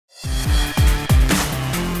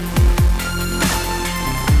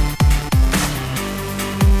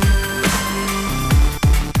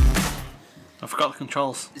forgot the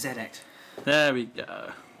controls. ZX. There we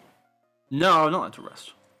go. No, not into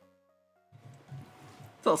rest.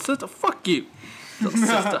 Little sister, fuck you. Little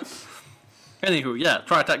sister. Anywho, yeah,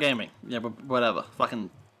 Try Attack Gaming. Yeah, but whatever. Fucking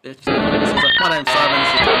bitch. My name's Simon.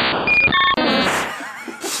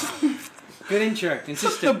 Good intro.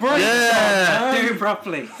 Consistent. Yeah. Do it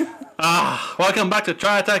properly. Welcome back to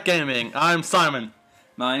Try Attack Gaming. I'm Simon.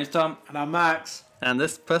 My name's Tom. And I'm Max. And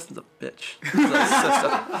this person's a bitch. Little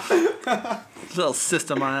sister. Little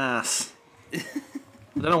sister, my ass. I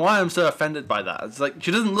don't know why I'm so offended by that. It's like,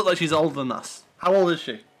 she doesn't look like she's older than us. How old is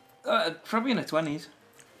she? Probably in her 20s.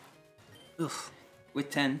 Ugh. We're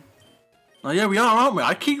 10. Oh yeah, we are, aren't we?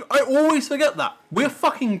 I always forget that. We're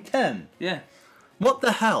fucking 10. Yeah. What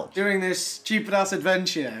the hell? Doing this stupid ass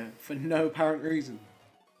adventure for no apparent reason.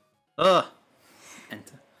 Ugh.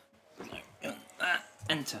 Enter.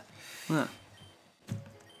 Enter. Yeah.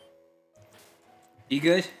 You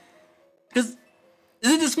good? Because,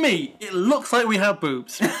 is it just me? It looks like we have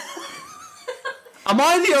boobs. Am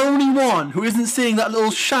I the only one who isn't seeing that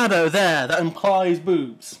little shadow there that implies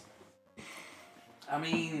boobs? I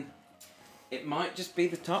mean, it might just be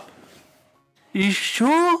the top. You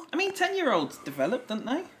sure? I mean, 10-year-olds develop, don't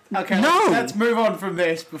they? Okay, No. let's move on from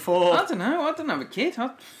this before... I don't know. I don't have a kid.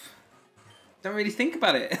 I don't really think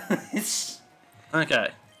about it.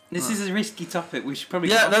 Okay. This is a risky topic. We should probably...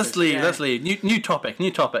 Yeah, get off let's this. leave. Yeah. Let's leave. New topic.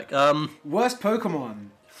 Worst Pokemon.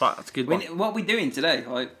 Fuck, that's a good one. What are we doing today?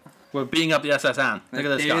 Like, We're beating up the SS Anne. Look at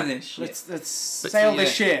this doing guy. this shit. Let's sail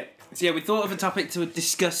this ship. So yeah, we thought of a topic to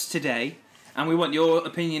discuss today, and we want your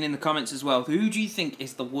opinion in the comments as well. Who do you think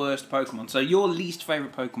is the worst Pokemon? So your least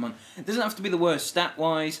favourite Pokemon. It doesn't have to be the worst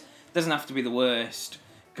stat-wise, doesn't have to be the worst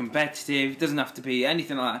competitive, doesn't have to be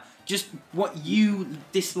anything like that. Just what you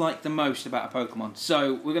dislike the most about a Pokemon.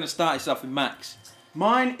 So we're going to start this off with Max.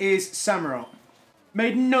 Mine is Samurott.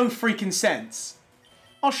 Made no freaking sense.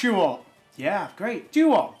 Oshawott. Yeah, great.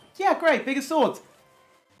 Duo. Yeah, great. Bigger sword.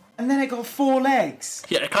 And then it got 4 legs.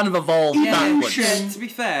 Yeah, it kind of evolved backwards. Evolution. To be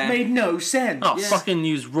fair... Made no sense. Oh, fucking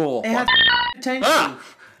use raw. It had potential.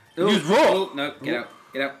 Use raw. Oh, no, get out.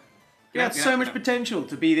 Get out. It had so much potential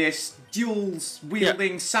to be this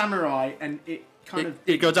dual-wielding samurai, and it kind of...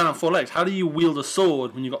 It goes down on 4 legs. How do you wield a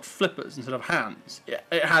sword when you've got flippers instead of hands?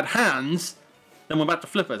 It had hands, then went back to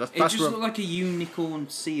flippers. It just looked like a unicorn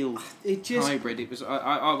seal hybrid. It was.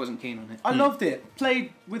 I wasn't keen on it. I loved it.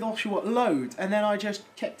 Played with Oshawott loads, and then I just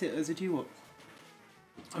kept it as a duo.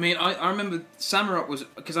 I mean, I remember Samurott was...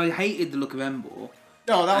 Because I hated the look of Emboar.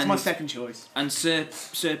 Oh, that was my second choice. And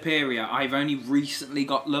Serperia, I've only recently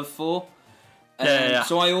got love for. Yeah.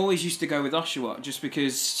 So I always used to go with Oshawott, just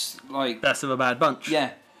because, like... Best of a bad bunch. Yeah.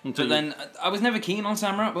 But then, I was never keen on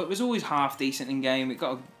Samurott, but it was always half decent in game. It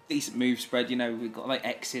got a decent move spread, you know, we've got like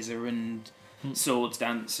X-Scissor and Swords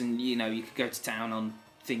Dance, and, you know, you could go to town on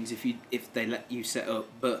things if they let you set up.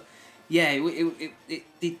 But, yeah, it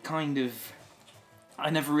did kind of... I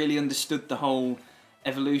never really understood the whole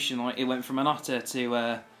evolution. Like, it went from an otter to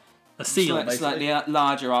a seal, slightly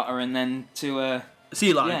larger otter, and then to a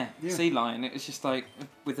sea lion. Yeah, sea lion. It was just like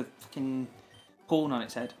with a fucking horn on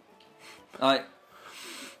its head. Like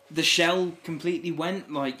the shell completely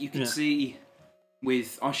went. Like you could see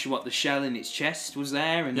with Oshawott, the shell in its chest was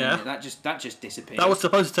there, and then that just disappeared. That was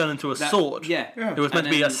supposed to turn into a sword. Yeah. It was meant to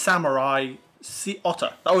be a samurai sea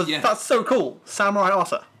otter. That's so cool. Samurai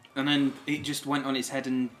otter. And then it just went on its head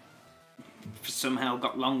and somehow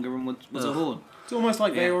got longer and was a horn. It's almost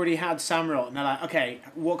like they already had Samurott, and they're like, okay,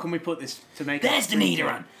 what can we put this to make? There's the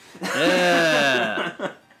Nidoran.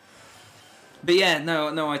 Yeah. But yeah,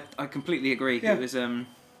 no, I completely agree. Yeah. It was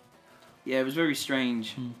it was very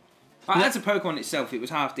strange. As a Pokemon itself, it was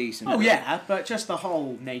half decent. Oh yeah, but just the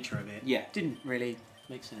whole nature of it, didn't really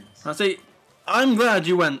make sense. I see. I'm glad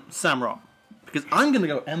you went Samurott because I'm gonna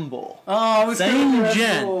go Emboar. Oh, I was same going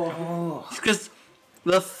gen. Emboar. Because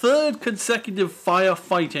the 3rd consecutive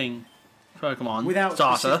firefighting Pokemon without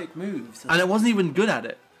starter, specific moves, and it wasn't even good at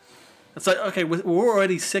it. It's like, okay, we're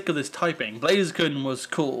already sick of this typing. Blaziken was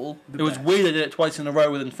cool. It was weird they did it twice in a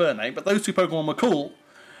row with Infernape, but those 2 Pokemon were cool.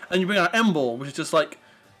 And you bring out Emboar, which is just like,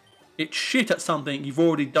 it's shit at something you've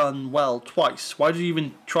already done well twice. Why did you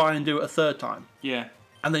even try and do it a 3rd time? Yeah.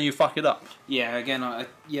 And then you fuck it up. Yeah, again,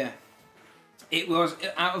 it was,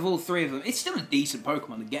 out of all 3 of them, it's still a decent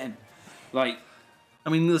Pokemon again. Like... I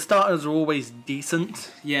mean, the starters are always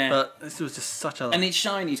decent. Yeah. But this was just such a... And its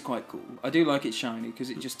shiny's quite cool. I do like its shiny, because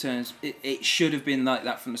it just turns... It should have been like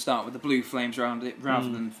that from the start, with the blue flames around it, rather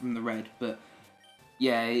than from the red. But,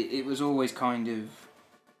 yeah, it was always kind of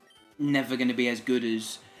never going to be as good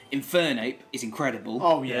as... Infernape is incredible.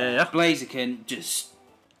 Oh, yeah. Blaziken, just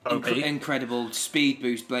OP. Incredible speed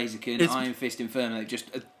boost Blaziken, Iron Fist Inferno, just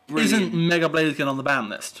a Isn't brilliant. Mega Blaziken on the ban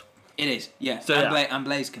list? It is, yeah. So, and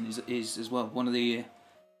Blaziken is as well one of the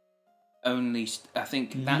only, I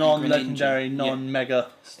think, that non-legendary, and Greninja, non-mega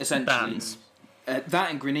essentially bans.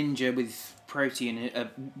 That and Greninja with Protean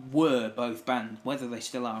were both banned, whether they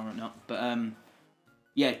still are or not. But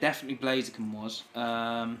yeah, definitely Blaziken was.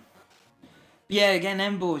 Yeah, again,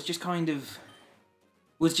 Ember was just kind of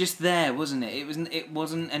was just there, wasn't it? It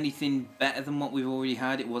wasn't anything better than what we've already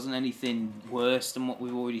had. It wasn't anything worse than what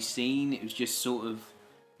we've already seen. It was just sort of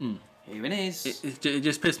here it is. It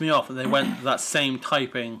just pissed me off that they went that same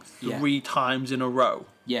typing 3 times in a row.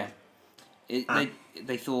 Yeah,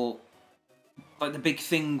 they thought. Like, the big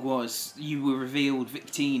thing was, you were revealed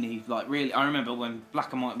Victini, like, really, I remember when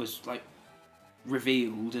Black and White was, like,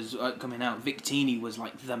 revealed as coming out, Victini was,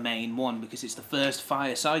 like, the main one, because it's the first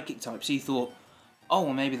Fire Psychic type, so you thought, oh,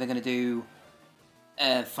 well, maybe they're going to do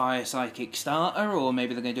a Fire Psychic starter, or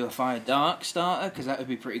maybe they're going to do a Fire Dark starter, because that would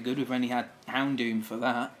be pretty good, we've only had Houndoom for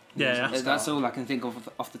that. Yeah. That's all I can think of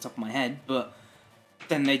off the top of my head, but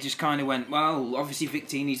then they just kind of went, well, obviously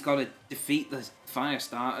Victini's got to defeat the Fire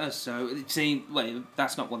Starter, so it seemed, well,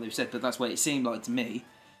 that's not what they've said, but that's what it seemed like to me.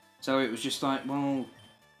 So it was just like, well,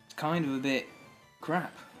 it's kind of a bit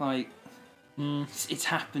crap. Like, it's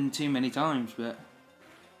happened too many times, but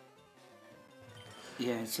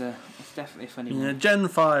yeah, it's definitely a funny one. Gen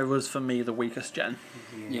 5 was, for me, the weakest gen.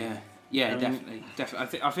 Yeah, definitely.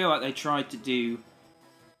 I feel like they tried to do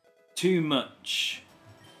too much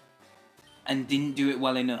and didn't do it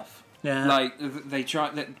well enough. Yeah. Like,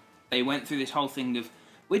 they went through this whole thing of,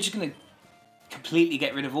 we're just going to completely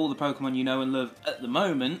get rid of all the Pokemon you know and love at the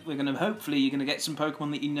moment. You're going to get some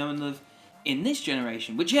Pokemon that you know and love in this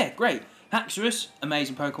generation. Which, yeah, great. Haxorus,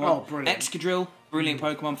 amazing Pokemon. Oh, brilliant. Excadrill, brilliant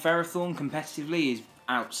Pokemon. Ferrothorn, competitively, is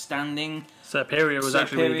outstanding. Superior was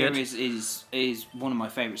actually really good. Is one of my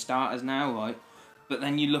favourite starters now, right? But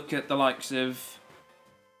then you look at the likes of,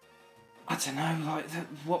 I don't know, like,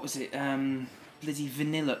 what was it? Bloody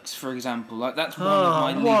Vanillux, for example. Like, that's one of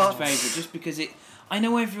my least favourite, just because I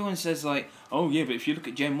know everyone says, like, oh yeah, but if you look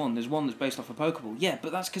at Gen 1, there's one that's based off a Pokeball. Yeah,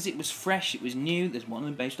 but that's because it was fresh, it was new, there's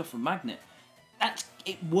one based off a Magnet.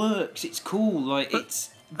 It works, it's cool, like, but it's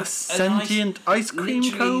a sentient ice cream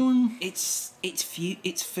cone? It's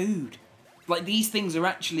food. Like, these things are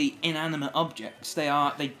actually inanimate objects.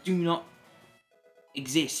 They do not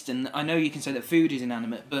exist, and I know you can say that food is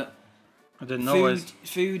inanimate, but I didn't know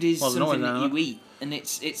food is something that you eat, and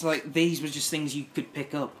it's like, these were just things you could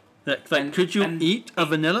pick up. Like, could you eat a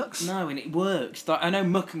Vanillux? No, and it works. Like, I know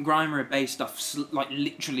Muck and Grimer are based off, like,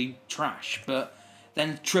 literally trash, but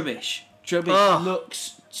then Trubbish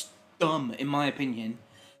looks dumb, in my opinion.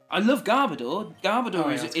 I love Garbodor.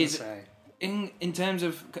 Garbodor is in terms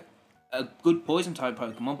of a good poison type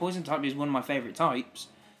Pokemon. Poison type is one of my favourite types,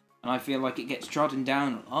 and I feel like it gets trodden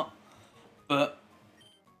down a lot, but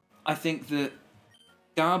I think that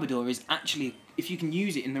Garbodor is actually, if you can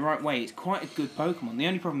use it in the right way, it's quite a good Pokemon. The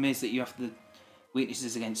only problem is that you have the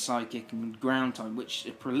weaknesses against Psychic and Ground type, which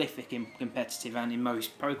are prolific in competitive and in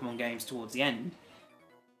most Pokemon games towards the end.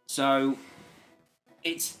 So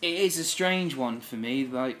it is a strange one for me,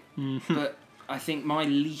 like, but I think my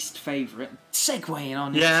least favourite, segueing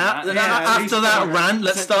on into after that rant,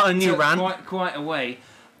 let's start a new rant. Quite a way.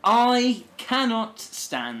 I cannot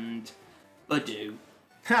stand Badoo.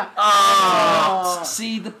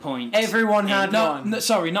 See the point. Everyone had one. No,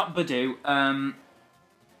 sorry, not Badoo.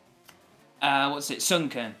 What's it?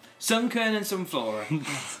 Sunkern. Sunkern and Sunflora.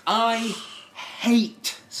 I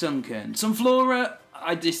hate Sunkern. Sunflora,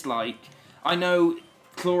 I dislike. I know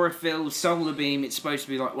Chlorophyll, Solar Beam, it's supposed to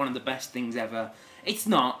be like one of the best things ever. It's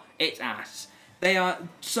not. It's ass.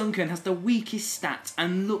 Sunkern has the weakest stats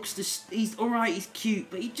and he's alright, he's cute,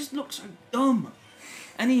 but he just looks so dumb.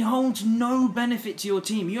 And he holds no benefit to your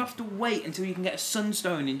team. You have to wait until you can get a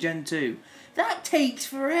Sunstone in Gen 2. That takes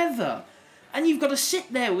forever. And you've got to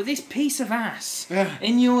sit there with this piece of ass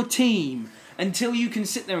in your team until you can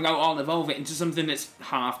sit there and go, I'll evolve it into something that's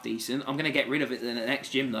half decent. I'm going to get rid of it in the next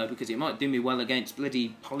gym, though, because it might do me well against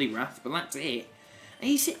bloody Poliwrath, but that's it.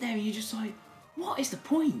 And you sit there and you're just like, what is the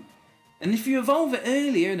point? And if you evolve it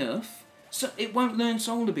early enough, so it won't learn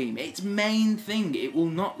Solar Beam. Its main thing, it will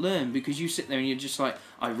not learn, because you sit there and you're just like,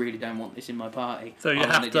 I really don't want this in my party. So you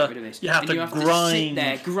have to get rid of this. You have to grind. Sit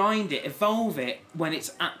there, grind it, evolve it when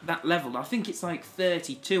it's at that level. I think it's like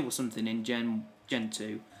 32 or something in Gen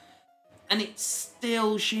 2. And it's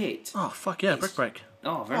still shit. Oh, fuck yeah, Brick Break.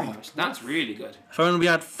 Oh, very nice. That's really good. If only we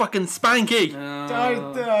had fucking Spanky!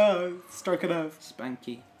 Stroke a nerve.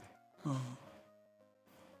 Spanky. Oh.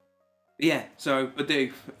 Yeah, so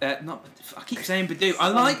Badoo. Not Badoo. I keep saying Badoo. I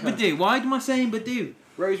like Badoo. Why am I saying Badoo?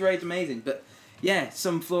 Rose Raid's amazing, but yeah,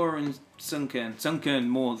 Sunflora and Sunkern. Sunkern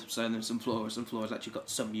more so than Sunflora. Sunflora's actually got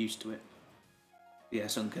some use to it. Yeah,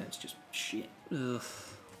 Sunkern's just shit. Ugh.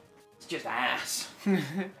 It's just ass.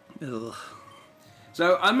 Ugh.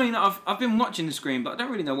 So I mean, I've been watching the screen, but I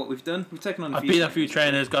don't really know what we've done. We've taken on. I've beat a few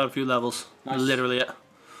trainers, got a few levels. Nice. Literally it.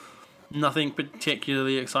 Nothing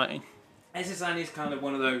particularly exciting. SSN is kind of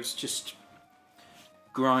one of those just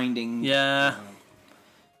grinding. Yeah.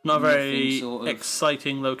 Not a very Nothing sort of-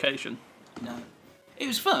 exciting location. No. It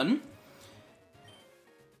was fun.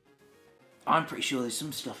 I'm pretty sure there's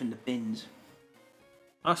some stuff in the bins.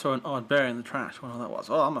 I saw an odd berry in the trash. I wonder what that was.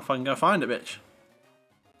 Oh, I'm gonna fucking go find it, bitch.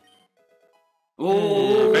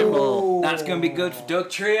 Oh, Great ball. that's gonna be good for Doug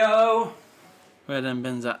Trio. Where them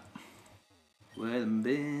bins at? Where them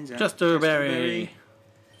bins? at? Just a berry.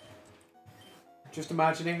 Just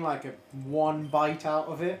imagining like a one bite out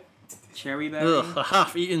of it. Cherry berry. Ugh, a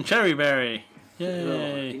half-eaten cherry berry. Ugh,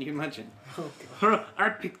 Yay. can you imagine? Oh, God. I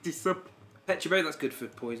picked this up. Petra berry, that's good for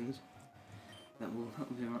poisons. That'll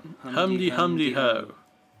be alright. Humdy ho.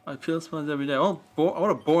 I peel smells every day. Oh, what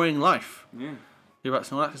a boring life. Yeah. You're about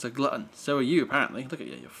to like as a glutton. So are you, apparently. Look at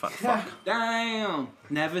you, you fat fuck. Damn.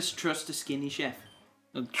 Never trust a skinny chef.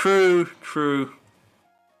 True, true.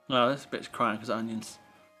 Oh, this bitch crying because of onions.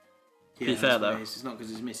 Yeah, Be fair, though. It's not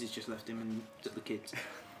because his missus just left him and took the kids.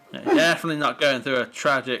 Yeah, definitely not going through a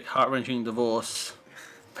tragic, heart-wrenching divorce,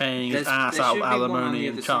 paying his ass out should be one on alimony the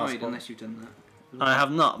and other child side, support. unless you've done that. I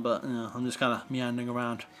have not, but you know, I'm just kind of meandering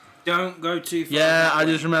around. Don't go too far. Yeah, that I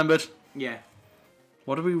way. just remembered. Yeah.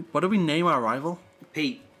 What do we name our rival?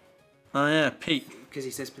 Pete. Oh yeah, Pete. Because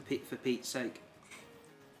he says for Pete's sake.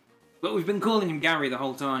 But we've been calling him Gary the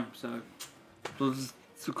whole time, so. We'll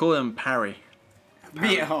call him Parry.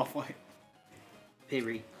 Meet it halfway.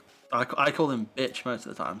 Piri. I call him bitch most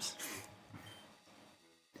of the times.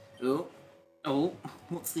 Oh,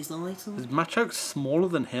 what's this item? Is Machoke smaller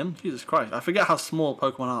than him? Jesus Christ, I forget how small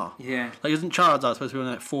Pokemon are. Yeah. Like, isn't Charizard supposed to be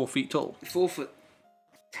like 4 feet tall? 4'10",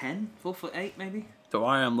 4'8", maybe. So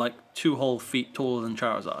I am like 2 whole feet taller than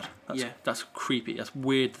Charizard. Yeah. That's creepy. That's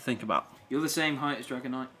weird to think about. You're the same height as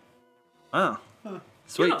Dragonite. Ah, You're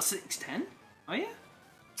sweet. not 6'10", are you?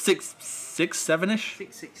 6, 7-ish?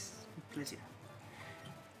 6'6", bless you.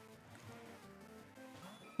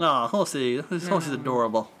 Aw, Horsey. This horse is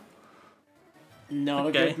adorable. Not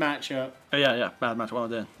Okay. a good matchup. Oh yeah, bad match. What am I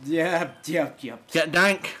doing? Yeah. Get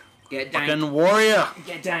Dank. Get dank. Fucking warrior.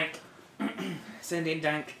 Get dank. Send in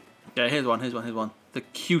dank. Okay, here's one. The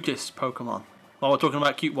cutest Pokemon. While we're talking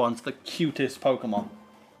about cute ones, the cutest Pokemon.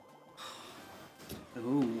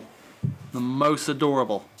 Ooh. The most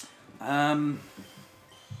adorable.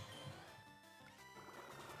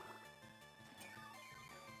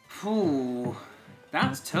 Ooh.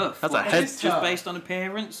 That's tough. That's a What, head- just based on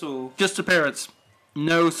appearance, or Just appearance.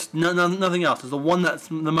 No, nothing else. It's the one that's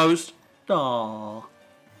the most. Aww.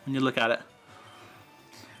 When you look at it.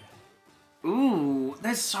 ooh,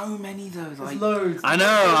 there's so many though. There's Like loads. I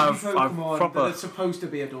know, There's I've Pokemon proper- that are supposed to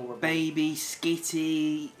be adorable. Baby,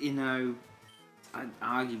 Skitty, you know,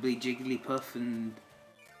 arguably Jigglypuff, and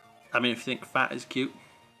I mean, if you think fat is cute.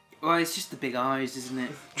 well, it's just the big eyes, isn't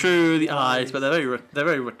it? True, the eyes, but they're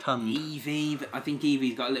very rotund. Eevee, but I think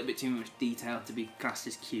Eevee's got a little bit too much detail to be classed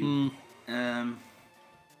as cute.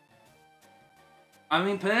 I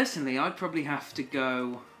mean, personally, I'd probably have to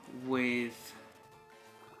go with.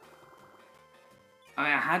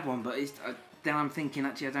 I had one, but then I'm thinking,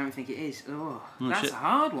 actually, I don't think it is. Oh, that's shit. a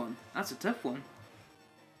hard one. That's a tough one.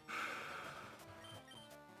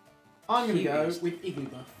 I'm gonna go Cutest. with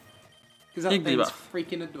Igglybuff. Because that Igglybuff. thing's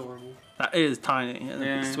freaking adorable. That is tiny and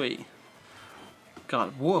Yeah. sweet.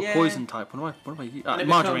 God, what a Yeah. poison type. What am I And it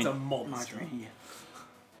Margarine. becomes a monster. Margarine, yeah.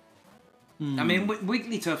 I mean,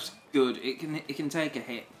 Wigglytuff's good. It can take a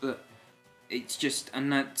hit, but it's just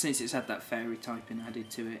since it's had that fairy typing added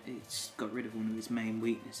to it, it's got rid of one of its main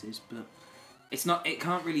weaknesses. But it's not. It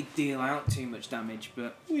can't really deal out too much damage.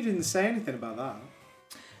 But We didn't say anything about that.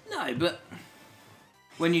 no, but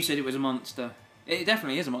when you said it was a monster, it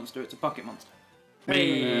definitely is a monster. It's a pocket monster.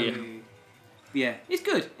 Hey. Yeah, it's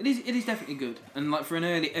good. It is definitely good. And like for an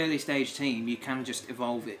early stage team, you can just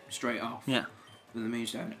evolve it straight off. Yeah. With the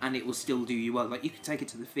Moonstone, and it will still do you well. Like, you could take it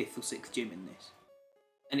to the 5th or 6th gym in this,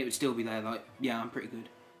 and it would still be there, like, yeah, I'm pretty good.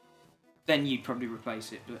 Then you'd probably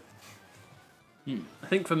replace it, but... I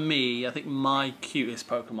think for me, my cutest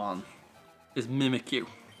Pokemon is Mimikyu.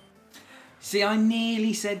 See, I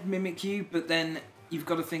nearly said Mimikyu, but then you've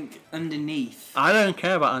got to think underneath. I don't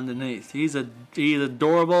care about underneath. He's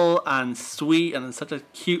adorable and sweet and such a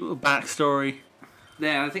cute little backstory.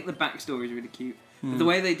 I think the backstory is really cute. But the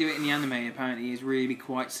way they do it in the anime apparently is really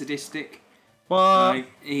quite sadistic. What? Like,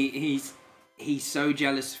 he's so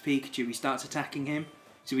jealous of Pikachu, he starts attacking him.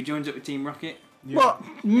 So he joins up with Team Rocket. Yeah. What?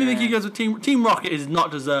 Mimikyu goes with Team Rocket is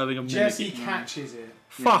not deserving of Mimikyu. Jesse catches it.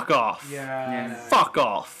 Fuck off. Yeah. Fuck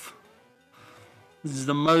off. This is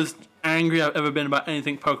the most angry I've ever been about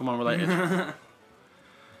anything Pokemon related.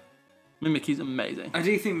 Mimikyu's amazing. I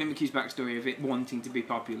do think Mimikyu's backstory of it wanting to be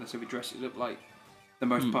popular, so it dresses up like the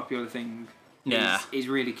most popular thing, is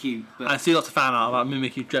really cute. But I see lots of fan art about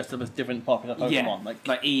Mimikyu dressed up as different popular Pokemon. yeah,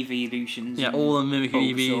 like evolutions. yeah, and all the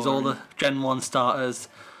Mimikyu EVs, Bulbasaur all the Gen 1 starters.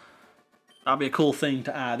 That'd be a cool thing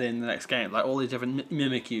to add in the next game, like all these different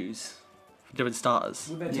Mimikyus, different starters.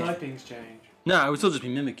 Would their typings change? No, it would still just be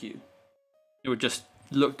Mimikyu. It would just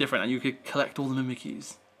look different, and you could collect all the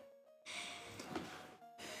Mimikyus.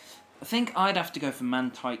 I think I'd have to go for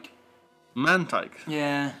Mantike. Mantike.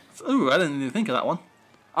 Yeah. Ooh, I didn't even think of that one.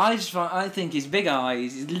 I think his big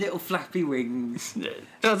eyes, his little flappy wings.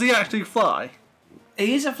 Does he actually fly?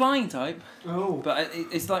 He is a flying type, Oh. but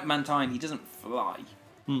it's like Mantine. He doesn't fly,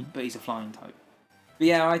 but he's a flying type. But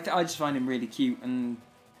yeah, I just find him really cute and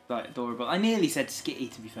like adorable. I nearly said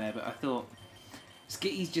Skitty to be fair, but I thought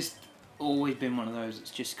Skitty's just always been one of those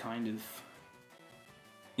that's just kind of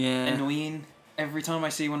annoying. Every time I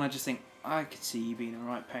see one, I just think, I could see you being a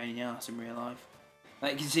right pain in the ass in real life.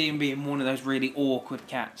 Like, you can see him being one of those really awkward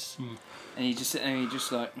cats. And you just sit there and you're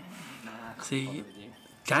just like, nah, I can't See, bother with you.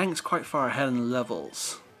 Gank's quite far ahead in the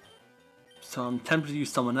levels. So I'm tempted to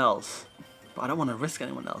use someone else. But I don't want to risk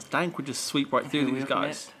anyone else. Dank would just sweep right through Who are we these up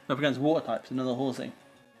guys. Up against water types, another horsing.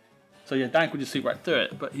 So yeah, Dank would just sweep right through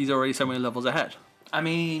it, but he's already so many levels ahead. I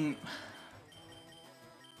mean,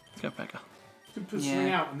 Let's go Pekka. You could put Yeah.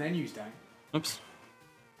 Swing Out and then use Dank. Oops.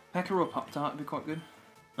 Pekka or Pop-Tart would be quite good.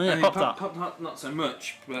 Oh yeah, I mean, pop that. Pop-Tart, not so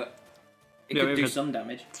much, but it Yeah, could we do could- some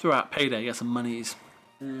damage. Throw out Payday, get some monies.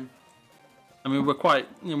 I mean, we're quite,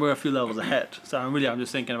 we're a few levels ahead. So I'm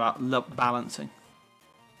just thinking about balancing.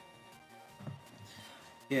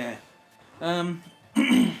 Yeah.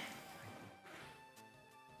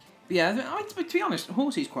 Yeah, to be honest,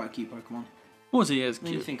 Horsey's quite a cute Pokemon. Horsey is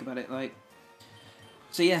When you cute. think about it, like.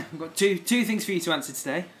 So yeah, we've got two things for you to answer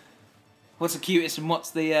today. What's the cutest and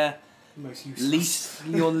what's the Most useless.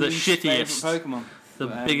 your The least shittiest. favourite Pokemon? The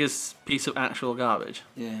biggest piece of actual garbage.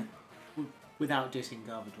 Yeah. Without dissing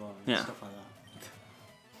garbage and Yeah. stuff like that.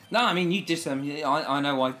 No, I mean you diss them. I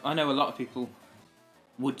know a lot of people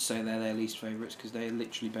would say they're their least favourites because they're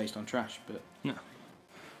literally based on trash. But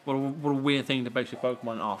What a weird thing to base your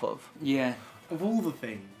Pokemon off of. yeah, Of all the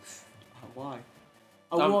things, why?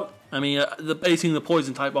 I mean, the basing the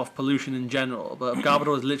poison type off pollution in general, but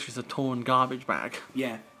Garbodor is literally just a torn garbage bag.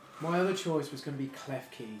 yeah. My other choice was going to be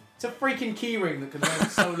Clef Key. It's a freaking keyring that can learn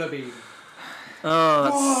Solar Beam. Oh,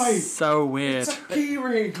 that's Why? so weird. It's a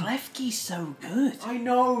keyring! Klefki's so good. I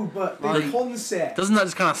know, but the Like- concept. Doesn't that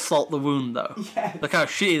just kind of salt the wound, though? Yeah. Look how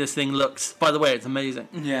shitty this thing looks. By the way, it's amazing.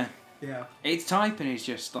 Yeah. Yeah. Its typing is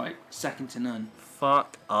just like second to none.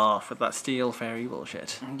 Fuck off with that steel fairy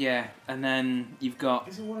bullshit. Yeah, and then you've got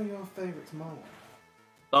Is it one of your favourites, Marwell?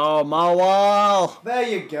 Oh, Marwal! There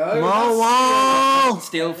you go. Marwal!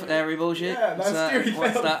 Steel Fairy bullshit. Yeah, that's Steel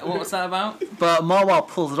what's Fairy. that? What's that about? But Marwal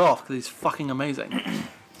pulls it off because he's fucking amazing.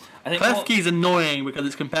 I think Klefki's annoying because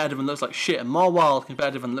it's competitive and looks like shit, and Marwal is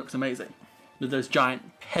competitive and looks amazing. With those giant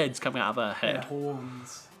heads coming out of her Yeah, head.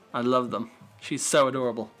 horns. I love them. She's so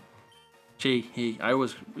adorable. He. I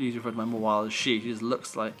always usually refer to my Marwal as she. She just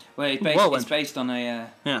looks like... Well, it's Whirlwind. based on a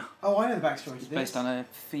Yeah. Oh, I know the backstory to it's this. based on a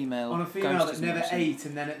female. On a female ghost, that isn't it, never or something? ate,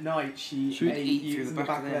 and then at night she She would ate eat you through in the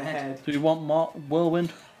back of their head. Do you want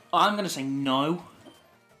Whirlwind? I'm gonna say no,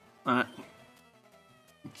 Alright.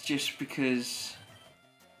 just because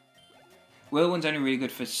Whirlwind's only really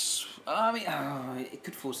good for. I mean, it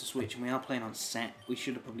could force a switch, and we are playing on set. We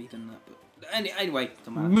should have probably done that, but anyway,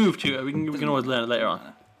 doesn't matter. Move to it. We can always learn it later on.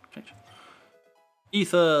 Doesn't matter. Change.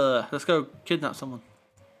 Ether. Let's go kidnap someone.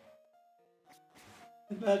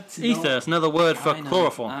 That's Ether. It's another word for I know,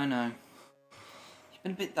 chloroform. I know. You've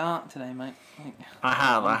been a bit dark today, mate. I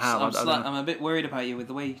have. I'm a bit worried about you with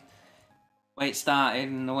the way it started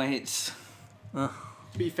and the way it's. To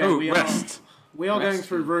be fair, Oh, we rest. are going Rest.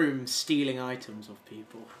 through rooms stealing items of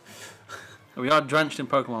people. We are drenched in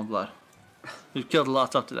Pokemon blood. We've killed a lot of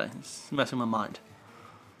stuff today. It's messing my mind.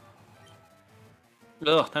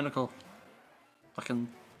 Ugh, tentacle. Fucking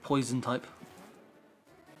poison type.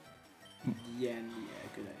 Yeah,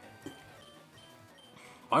 good idea.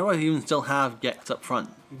 Why do I even still have Gex up front?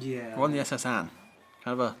 Yeah. We're on the SS Anne.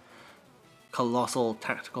 Kind of a colossal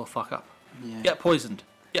tactical fuck up. Yeah. Get poisoned.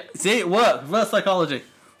 Yeah, see, it worked. Reverse psychology.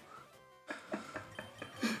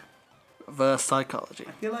 reverse psychology.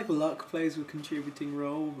 I feel like luck plays a contributing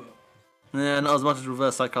role, but Yeah, not as much as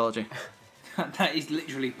reverse psychology. That is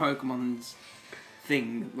literally Pokemon's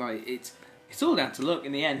thing. Like it's all down to luck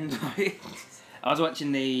in the end. I was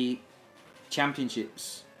watching the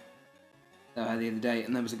championships the other day,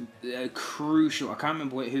 and there was a crucial. I can't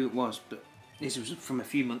remember who it was, but this was from a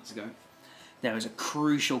few months ago. There was a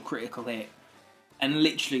crucial critical hit, and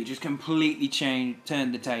literally just completely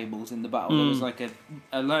turned the tables in the battle. There was like a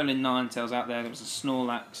Alolan Ninetales out there. There was a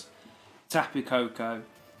Snorlax, Tapu Koko,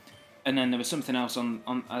 and then there was something else on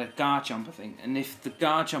a Garchomp, I think. And if the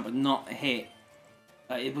Garchomp had not hit,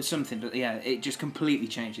 it was something. But yeah, it just completely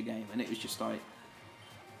changed the game, and it was just like,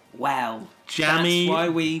 wow, Jammy. That's why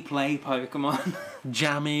we play Pokemon.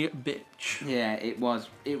 Jammy bitch. Yeah, it was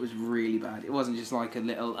really bad. It wasn't just like a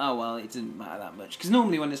little, oh well, it didn't matter that much. Because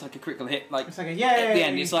normally when it's like a critical hit, like, It's like a at the yay!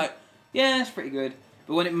 end, it's like, yeah, it's pretty good.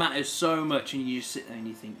 But when it matters so much and you just sit there and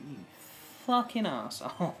you think, you fucking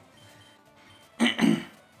arsehole.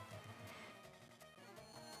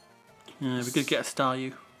 Yeah, we could get a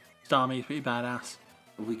Staryu. Starmie's pretty badass.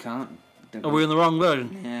 We can't. Are we in the wrong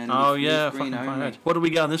version? Yeah, Oh leaf yeah, green fucking only. fine. What do we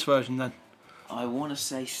get on this version then? I want to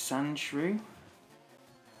say Sandshrew.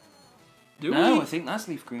 Do No, we? I think that's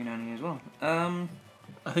leaf green only as well.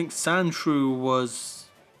 I think Sandshrew was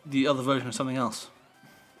the other version of something else.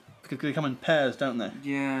 Because they come in pairs, don't they?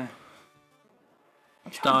 Yeah.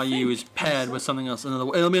 I'm trying to Staryu think. is paired with something else.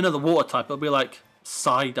 It'll be another water type. It'll be like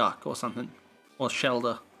Psyduck or something. Or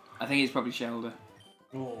Shelder. I think it's probably Shelder.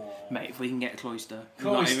 Oh. Mate, if we can get a Cloyster.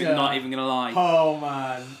 Cloyster. Not even gonna lie. Oh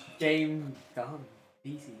man, game done.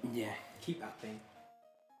 Easy. Yeah. Keep that thing.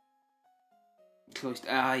 Cloyster.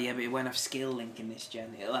 Yeah, but it won't have skill link in this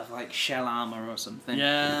gen. It'll have like shell armor or something.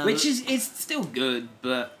 Yeah. Which is it's still good,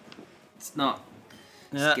 but it's not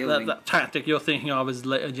Yeah, skill that, link. that tactic you're thinking of is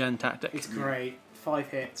later gen tactic. It's great. 5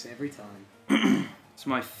 hits every time. It's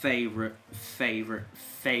my favourite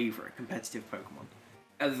competitive Pokemon.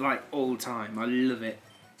 Of like all time. I love it.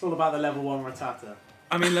 It's all about the level 1 Rattata.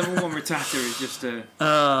 I mean, level 1 Rattata is just a...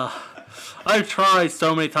 I've tried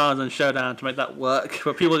so many times on Showdown to make that work,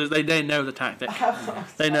 but people just they know the tactic.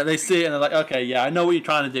 They see it and they're like, okay, yeah, I know what you're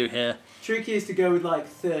trying to do here. Tricky is to go with like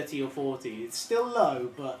 30 or 40. It's still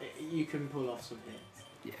low, but you can pull off some hits.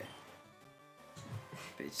 Yeah.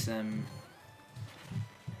 But it's,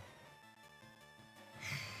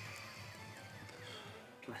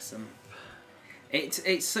 bless them.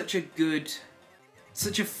 It's such a good...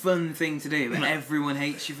 Such a fun thing to do, and everyone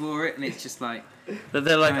hates you for it, and it's just like...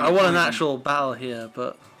 They're like, Kind I of want an poison. actual battle here,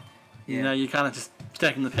 but you Yeah. know, you kind of just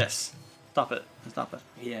taking the piss. Stop it.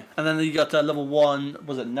 Yeah. And then you got level 1,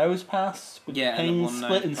 was it Nose Pass? With Yeah, Pain and the one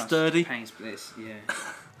Split and plus Sturdy? Pain splits, yeah.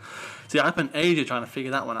 See, I spent ages trying to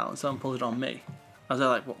figure that one out, and someone pulled it on me. I was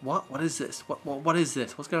like, what? What is this? What is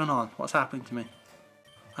this? What's going on? What's happening to me?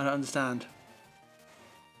 I don't understand.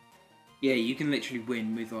 Yeah, you can literally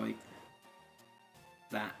win with like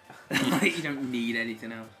that. Like, you don't need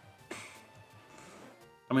anything else.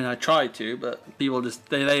 I mean, I tried to, but people just,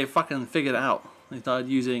 they fucking figured it out. They started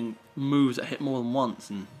using moves that hit more than once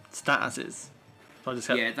and statuses. So I just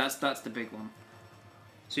kept, Yeah, that's the big one.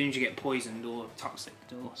 As soon as you get poisoned or toxic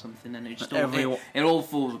or something, then it just Everyone- it all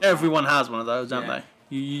falls apart. everyone has one of those, don't Yeah.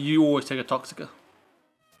 they? You always take a Toxica.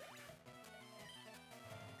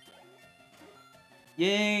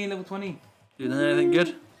 Yay, level 20. Doing anything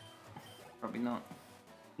good? Probably not.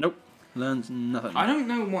 Nope. Learns nothing. I don't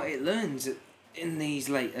know what it learns in these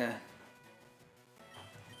later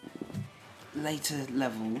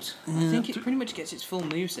levels. I think it pretty much gets its full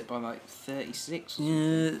moveset by like 36.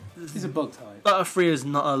 Yeah. It's a bug type. Butterfree is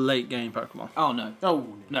not a late game Pokemon. Oh no. Oh,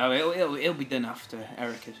 No, it'll be done after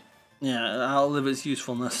Ericad. Yeah, it'll outlive its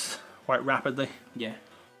usefulness quite rapidly. Yeah.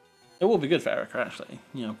 It will be good for Erica, actually.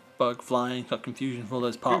 You know, bug flying, got confusion for all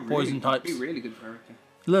those part poison types. Be really good for Ericad.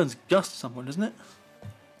 It learns Gust at some point, doesn't it?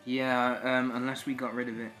 Yeah, unless we got rid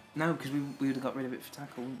of it. No, because we would have got rid of it for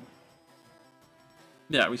tackle, wouldn't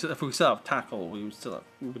we? Yeah, if we still have Tackle, we would have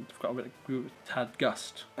got rid of, we would have had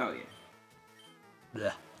Gust. Oh, yeah.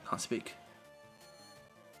 Blech, can't speak.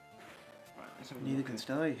 Right, let's have a neither look can at-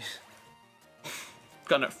 Stay.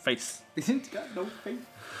 Got no face. Isn't got no face.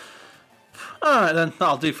 Alright then,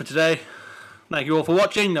 that'll do for today. Thank you all for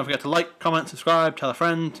watching. Don't forget to like, comment, subscribe, tell a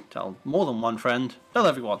friend, tell more than one friend, tell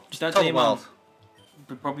everyone. Just Don't tell tell the your mum. world.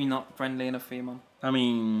 But probably not friendly enough for your mum. I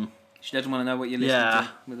mean, She doesn't want to know what you're listening Yeah.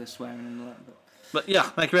 to with her swearing and all that. But... but yeah,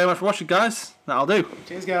 thank you very much for watching, guys. That'll do.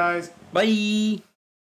 Cheers, guys. Bye!